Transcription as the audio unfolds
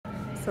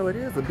So it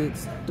is a big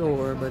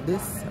store, but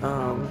this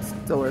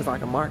store is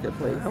like a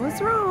marketplace. Oh,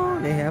 what's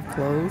wrong? They have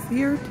clothes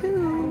here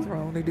too. What's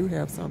wrong? They do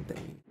have something.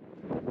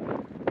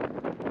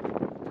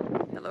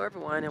 Hello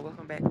everyone and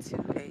welcome back to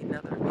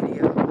another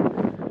video.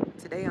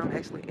 Today I'm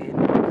actually in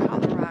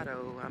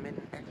Colorado. I'm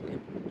actually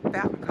in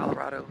Falcon,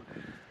 Colorado.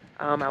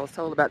 I was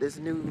told about this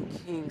new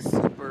King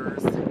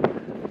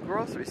Soopers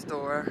grocery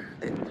store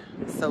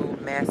that's so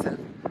massive,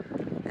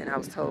 and I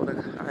was told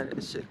I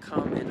should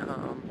come and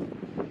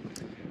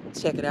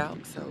check it out.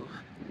 So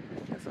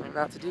that's what I'm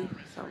about to do.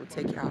 So I'm gonna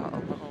take y'all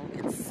along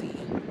and see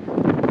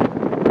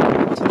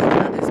what you think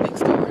about this big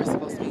store. It's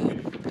supposed to be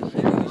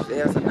huge.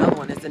 There's another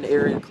one that's in the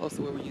area close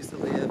to where we used to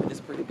live, and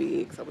it's pretty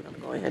big. So we're gonna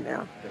go in here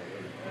now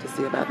to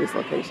see about this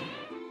location.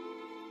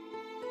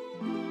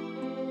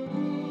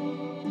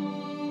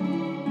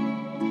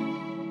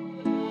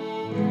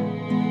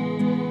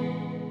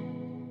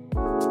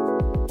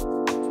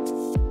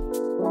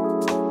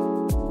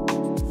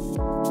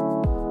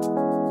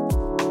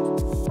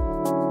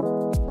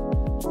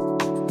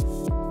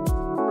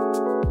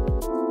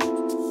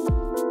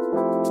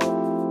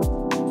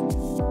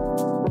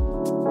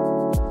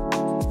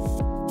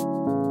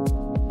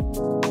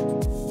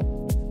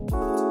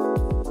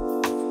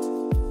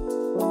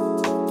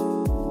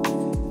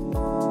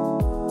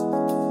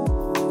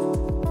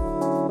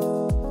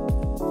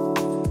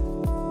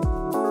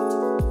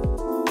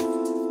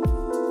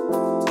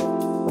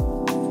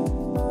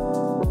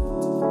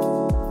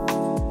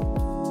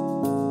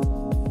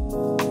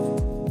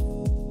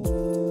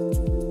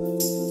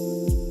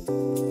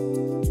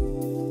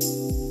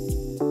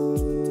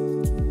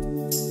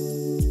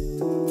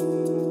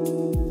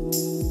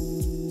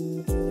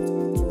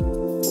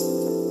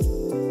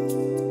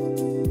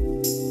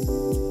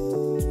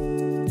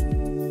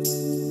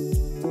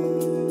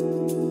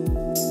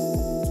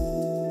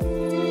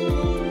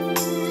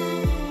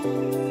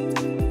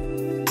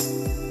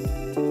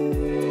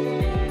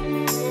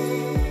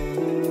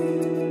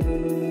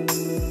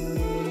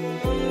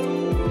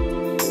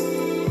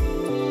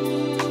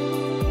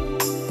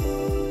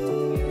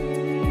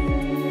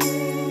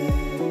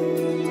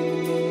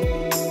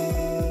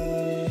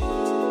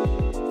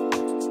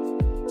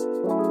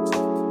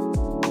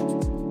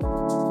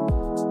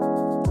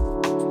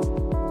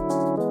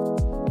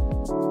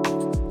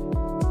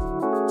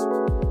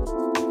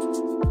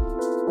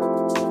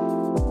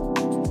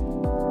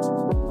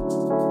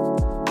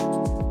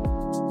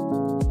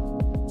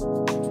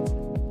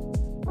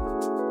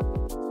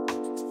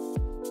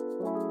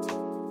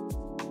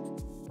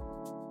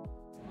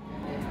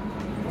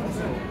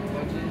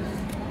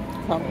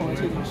 Popcorn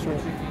chicken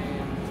shrimp.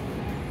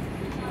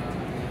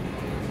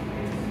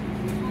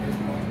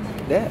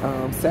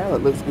 That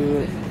salad looks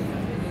good.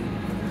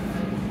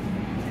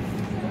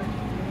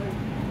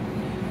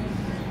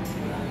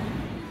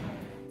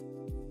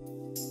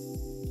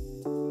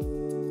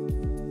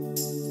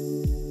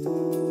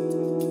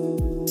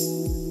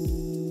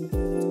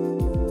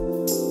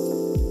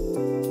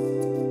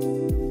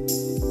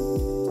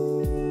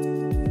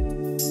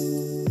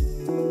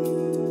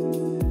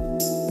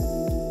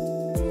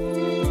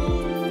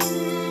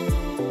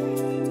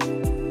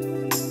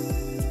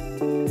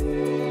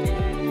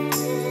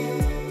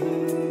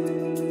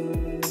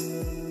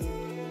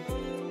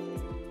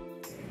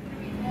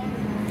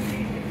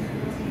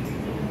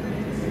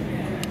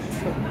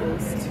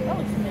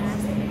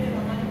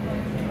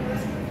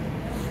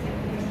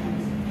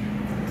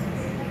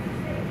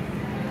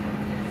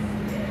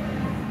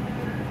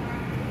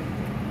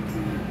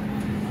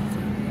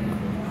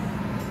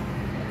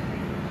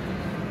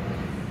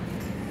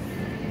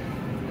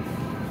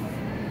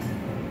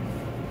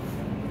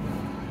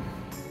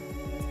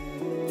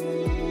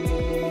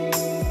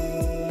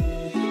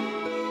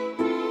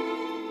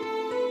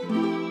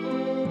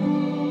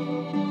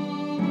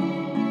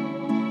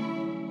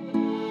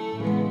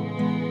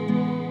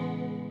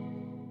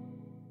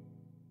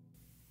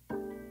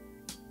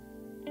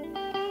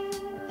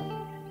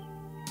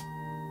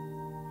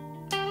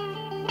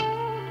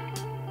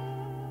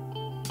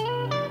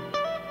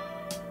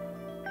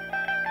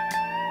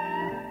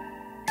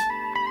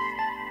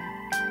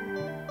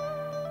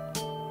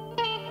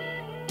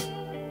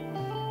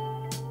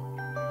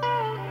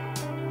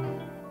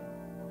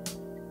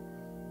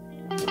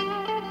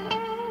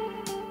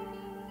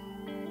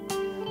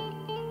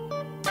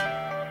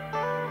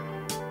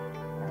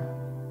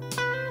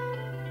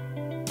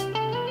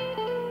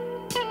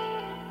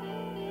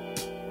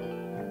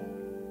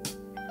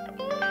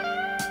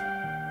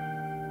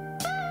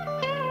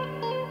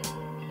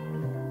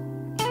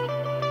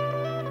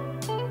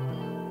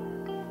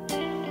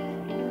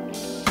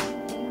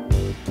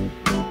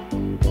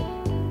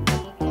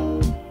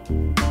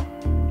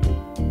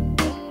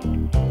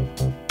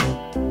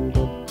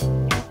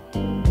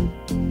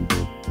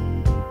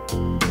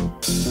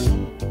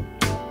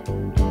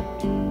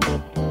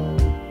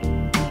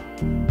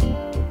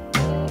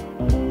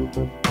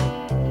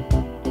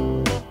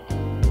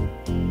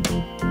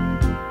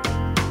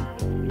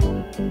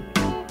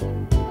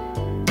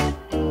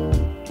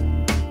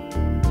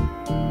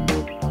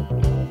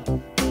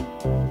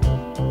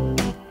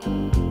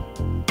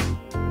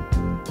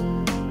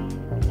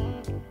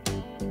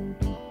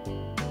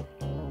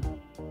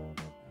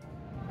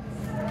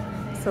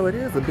 So it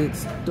is a big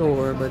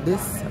store, but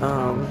this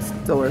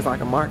store is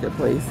like a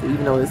marketplace,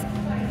 even though it's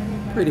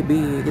pretty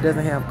big. It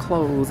doesn't have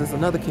clothes. It's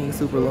another King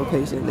Super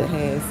location that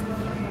has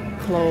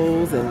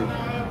clothes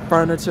and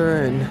furniture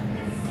and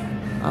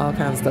all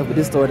kinds of stuff, but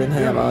this store didn't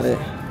have all that.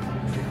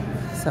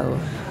 So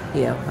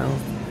yeah,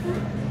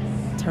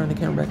 I'll turn the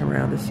camera back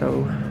around to show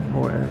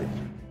more of it.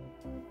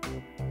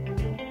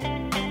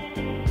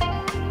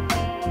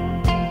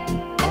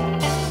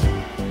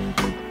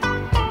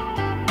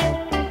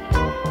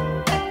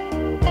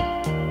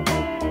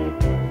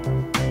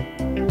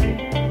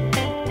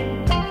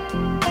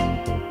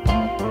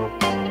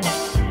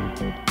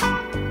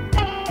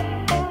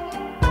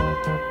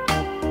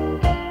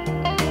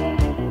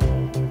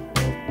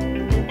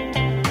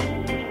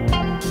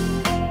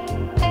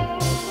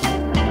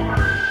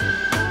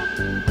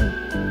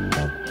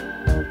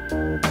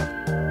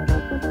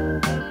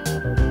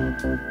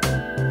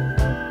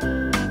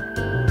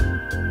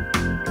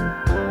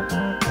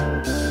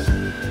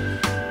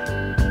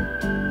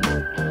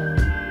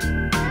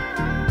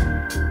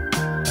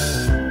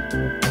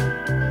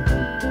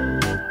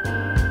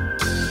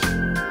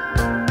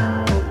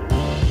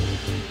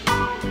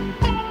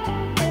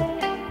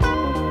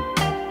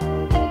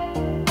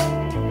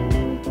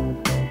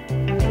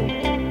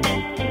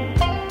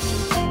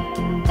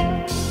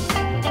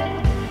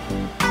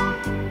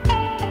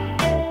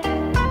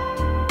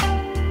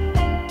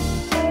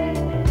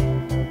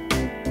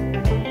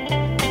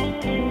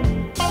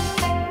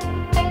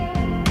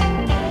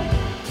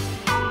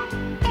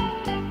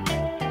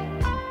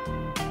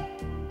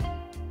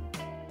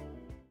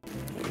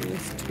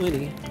 It's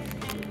 20. I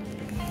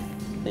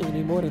think we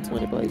need more than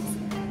 20 plates.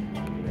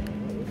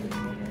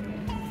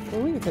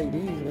 Well, we can take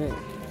these back.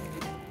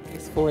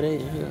 It's 4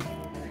 days in here.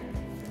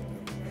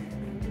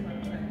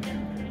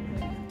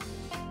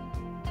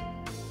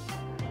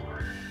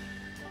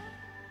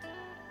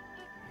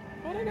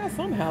 Oh, they got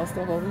some house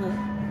stuff over here.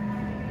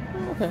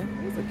 Oh, okay,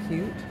 these are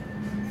cute.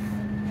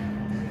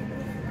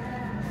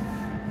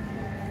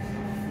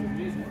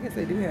 I guess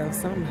they do have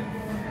some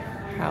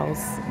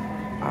house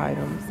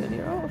items in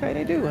here. Oh, okay,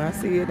 they do. I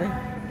see it. They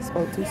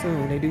spoke too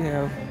soon. They do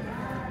have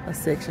a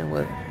section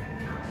with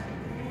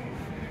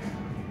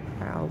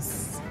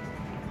house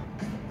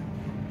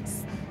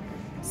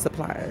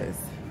supplies.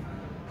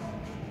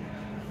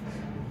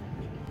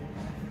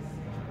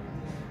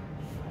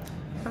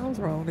 I was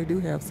wrong. They do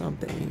have some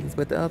things,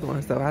 but the other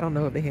ones, though, I don't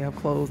know if they have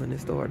clothes in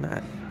this store or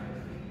not.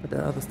 But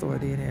the other store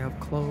did have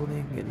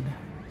clothing and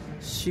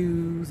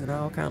shoes and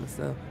all kind of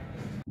stuff.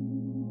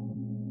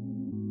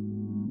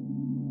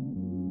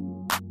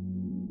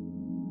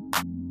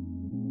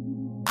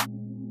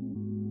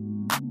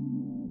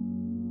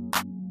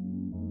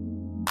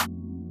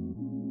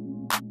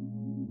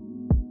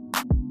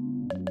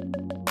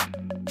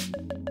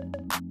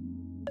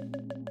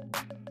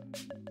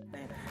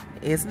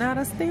 It's not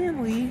a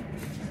Stanley,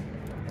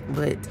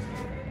 but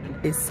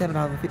it's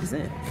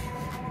 $7.50.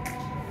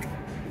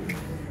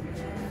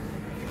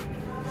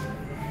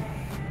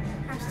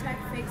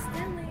 Hashtag fake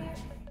Stanley.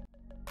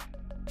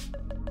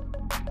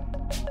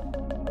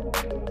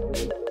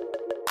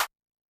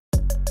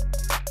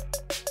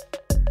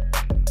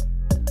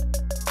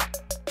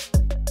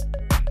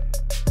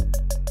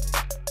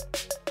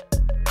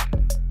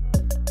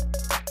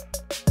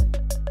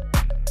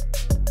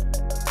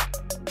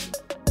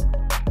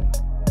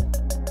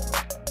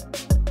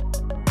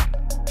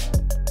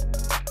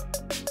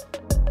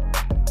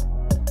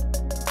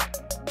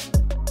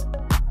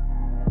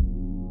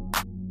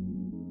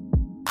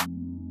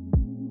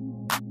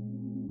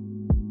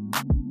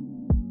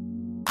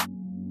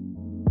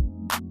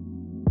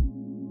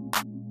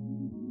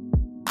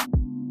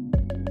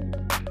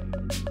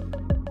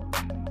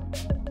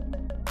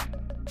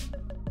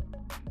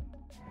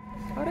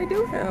 Oh, they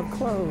do have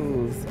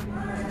clothes.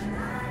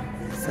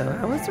 So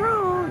I was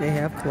wrong. They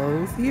have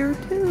clothes here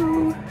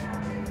too.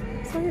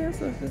 So yeah,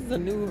 so this is a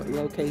new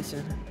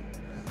location.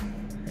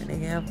 And they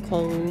have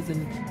clothes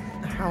and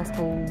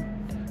household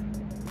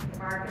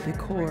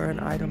decor and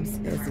items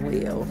as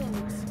well.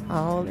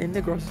 All in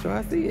the grocery store.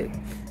 I see it.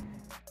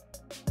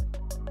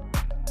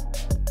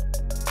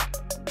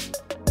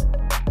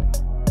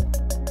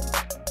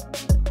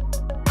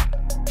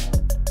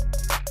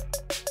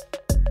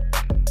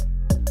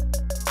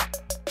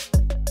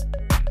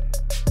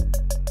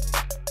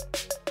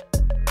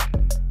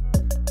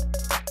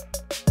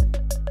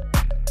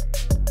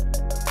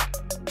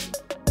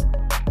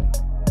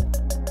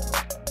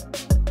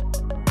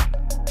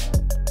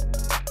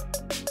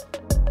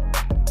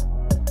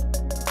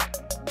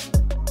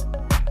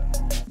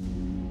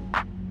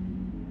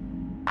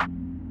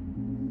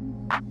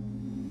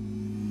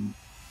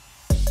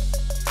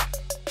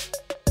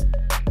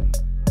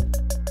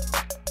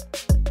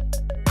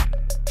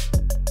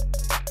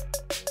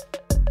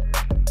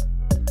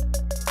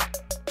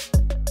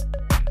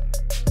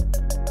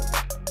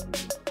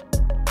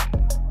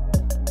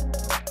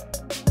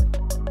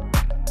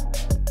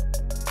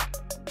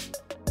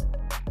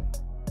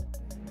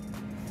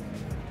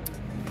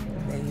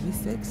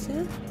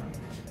 Section.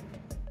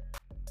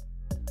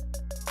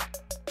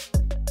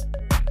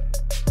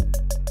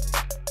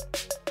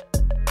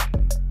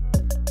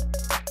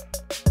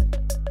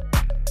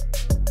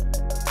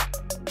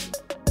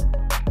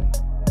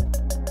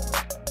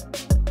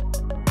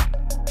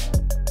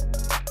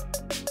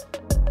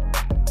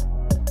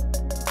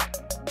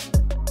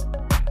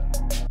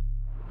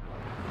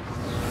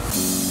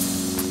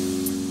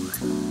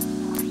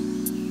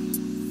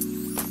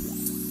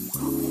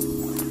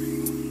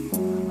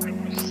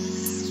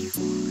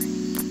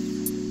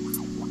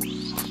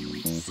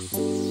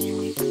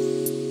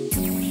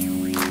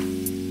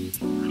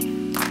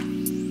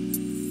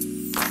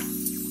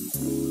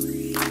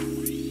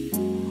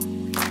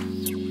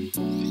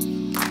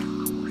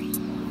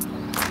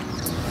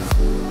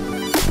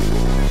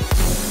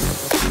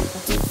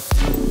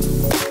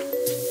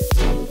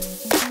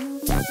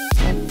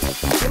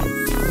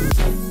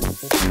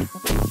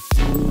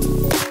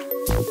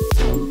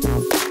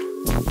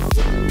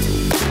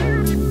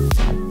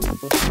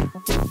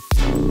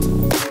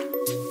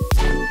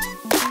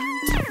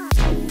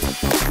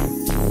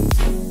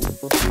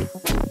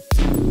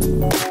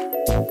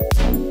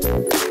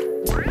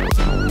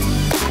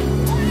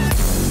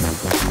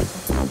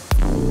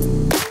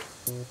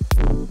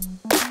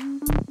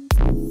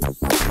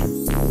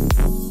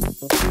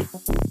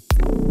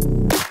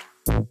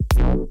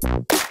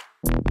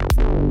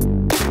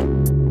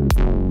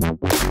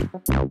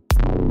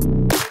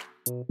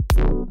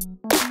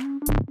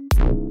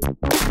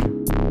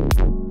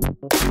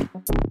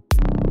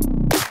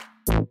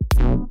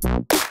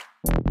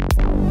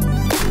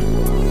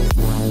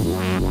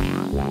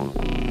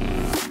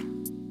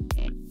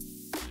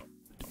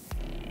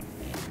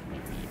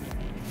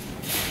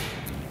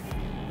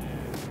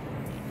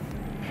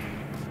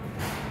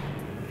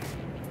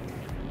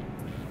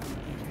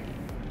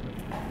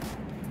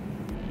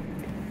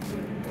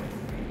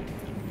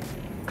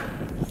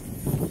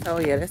 Oh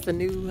yeah, that's the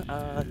new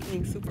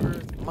King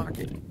Soopers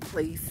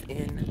marketplace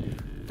in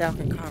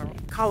Falcon,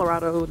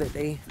 Colorado that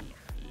they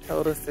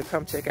told us to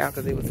come check out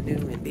because it was new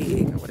and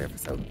big or whatever.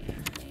 So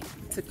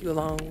took you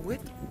along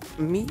with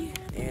me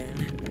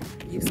and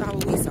you saw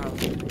what we saw.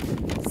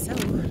 So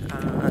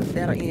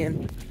that'll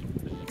end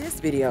this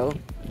video,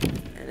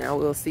 and now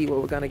we'll see what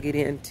we're gonna get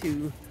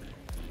into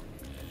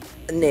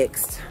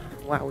next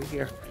while we're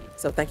here.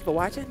 So thank you for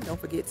watching. Don't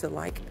forget to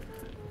like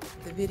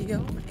the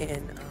video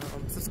and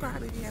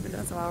subscribe if you haven't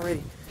done so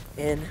already,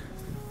 and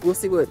we'll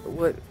see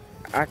what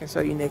I can show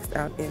you next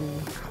out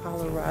in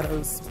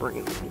Colorado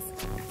Springs.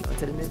 On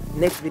to the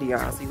next video.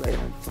 I'll see you later.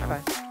 Bye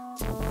bye.